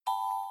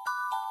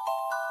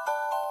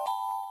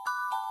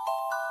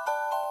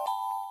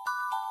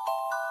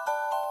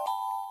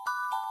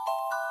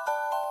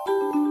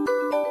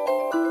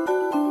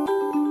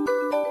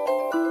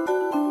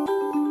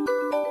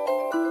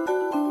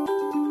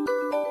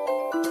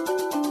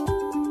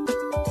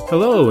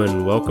Hello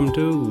and welcome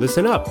to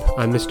Listen Up.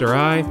 I'm Mr.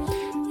 I,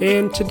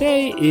 and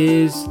today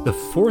is the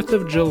 4th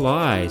of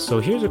July, so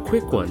here's a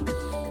quick one.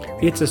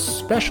 It's a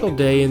special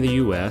day in the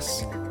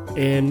U.S.,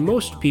 and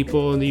most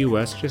people in the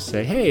U.S. just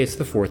say, hey, it's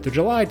the 4th of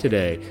July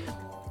today.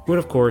 When,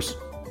 of course,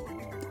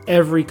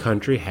 every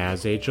country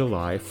has a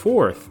July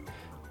 4th.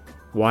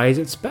 Why is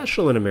it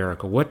special in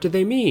America? What do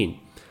they mean?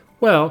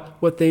 Well,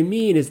 what they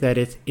mean is that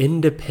it's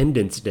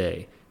Independence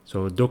Day,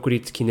 so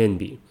Dokuritsu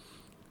Kinenbi,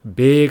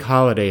 big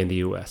holiday in the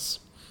U.S.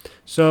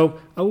 So,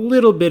 a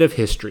little bit of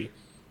history.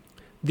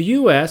 The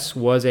U.S.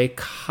 was a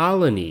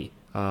colony,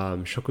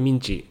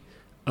 shokuminchi,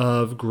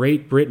 of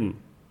Great Britain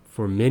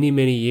for many,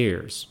 many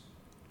years.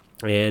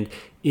 And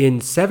in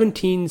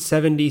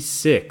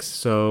 1776,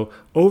 so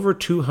over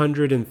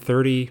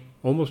 230,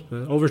 almost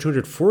over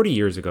 240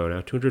 years ago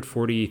now,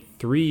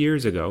 243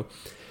 years ago,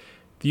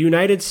 the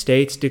United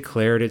States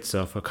declared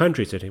itself a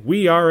country. It said,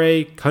 we are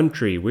a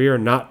country. We are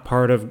not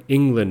part of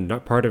England,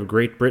 not part of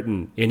Great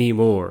Britain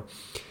anymore.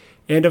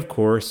 And of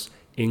course,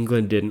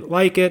 England didn't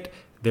like it.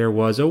 There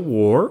was a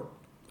war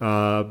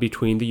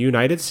between the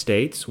United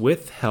States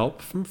with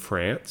help from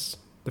France.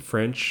 The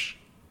French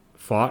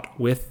fought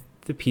with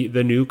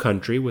the new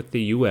country, with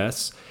the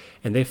U.S.,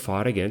 and they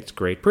fought against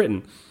Great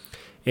Britain.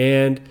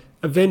 And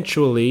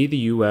eventually, the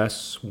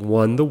U.S.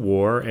 won the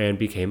war and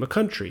became a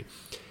country.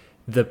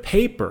 The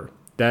paper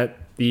that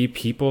the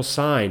people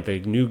signed, the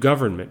new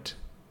government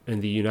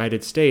in the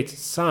United States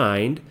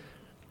signed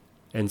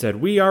and said,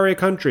 we are a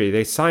country,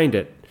 they signed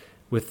it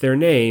with their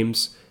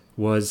names,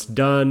 was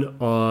done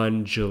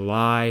on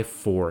July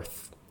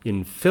 4th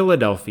in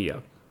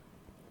Philadelphia.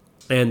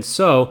 And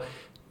so,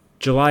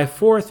 July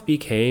 4th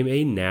became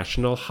a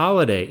national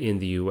holiday in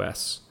the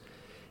U.S.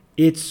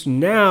 It's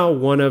now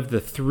one of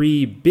the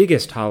three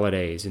biggest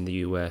holidays in the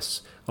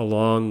U.S.,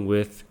 along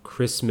with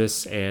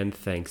Christmas and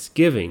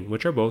Thanksgiving,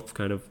 which are both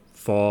kind of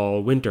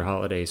fall, winter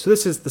holidays. So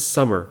this is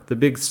the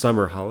big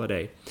summer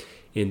holiday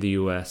in the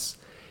U.S.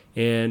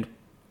 And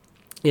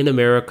in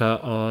America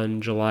on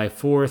July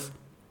 4th,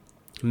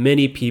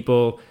 many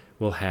people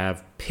will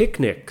have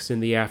picnics in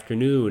the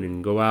afternoon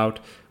and go out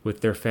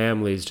with their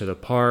families to the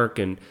park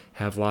and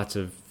have lots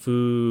of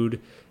food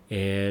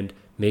and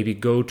maybe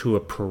go to a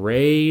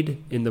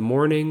parade in the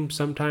morning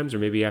sometimes, or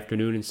maybe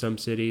afternoon in some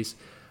cities.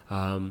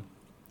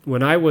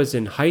 When I was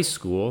in high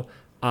school,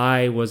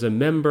 I was a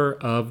member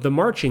of the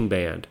marching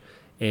band.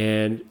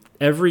 And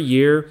every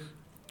year,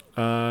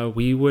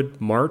 we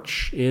would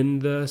march in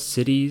the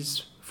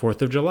city's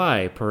 4th of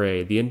July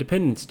parade, the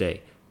Independence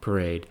Day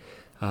parade.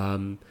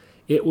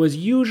 It was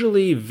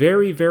usually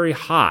very, very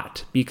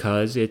hot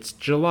because it's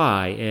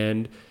July,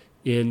 and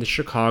in the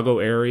Chicago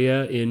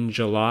area in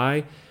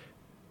July,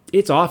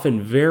 it's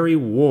often very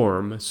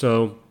warm,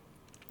 so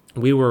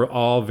we were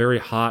all very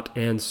hot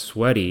and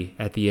sweaty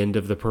at the end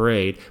of the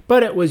parade,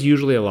 but it was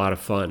usually a lot of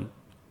fun.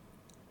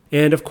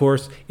 And of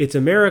course, it's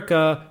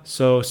America,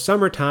 so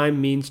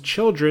summertime means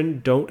children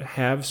don't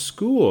have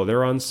school.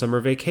 They're on summer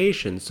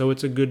vacation, so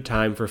it's a good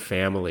time for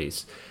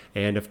families.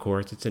 And of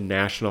course, it's a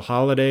national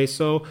holiday,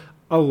 so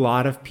a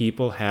lot of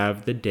people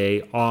have the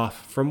day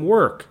off from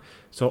work.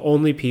 So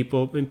only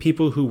people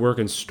who work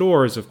in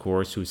stores, of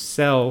course, who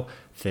sell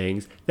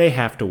things, they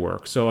have to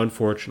work. So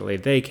unfortunately,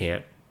 they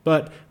can't.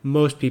 But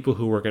most people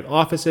who work in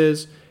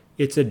offices,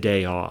 it's a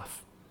day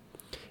off.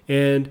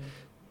 And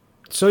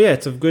so yeah,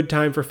 it's a good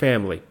time for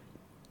family.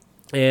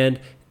 And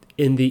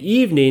in the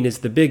evening is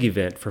the big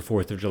event for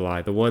 4th of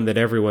July, the one that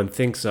everyone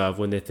thinks of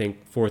when they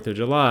think 4th of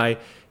July.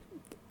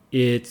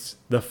 It's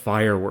the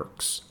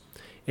fireworks.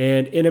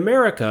 And in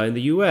America, in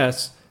the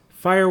U.S.,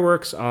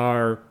 fireworks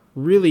are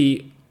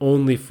really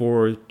only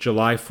for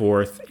July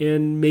 4th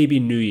and maybe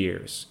New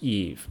Year's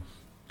Eve.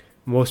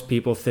 Most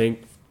people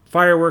think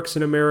fireworks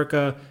in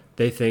America,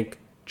 they think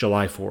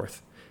July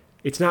 4th.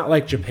 It's not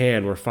like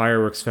Japan where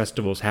fireworks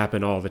festivals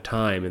happen all the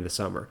time in the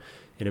summer.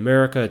 In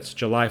America, it's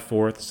July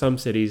 4th, some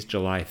cities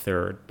July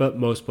 3rd, but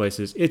most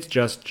places it's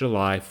just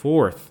July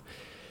 4th.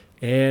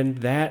 And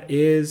that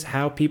is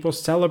how people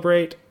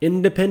celebrate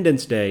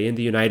Independence Day in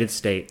the United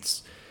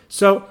States.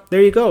 So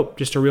there you go,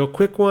 just a real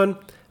quick one.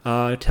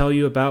 Tell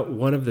you about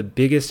one of the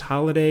biggest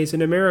holidays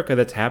in America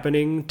that's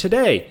happening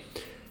today.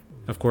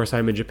 Of course,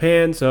 I'm in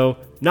Japan, so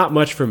not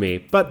much for me,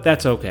 but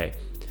that's okay.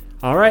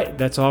 All right,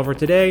 that's all for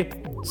today.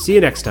 See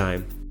you next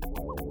time.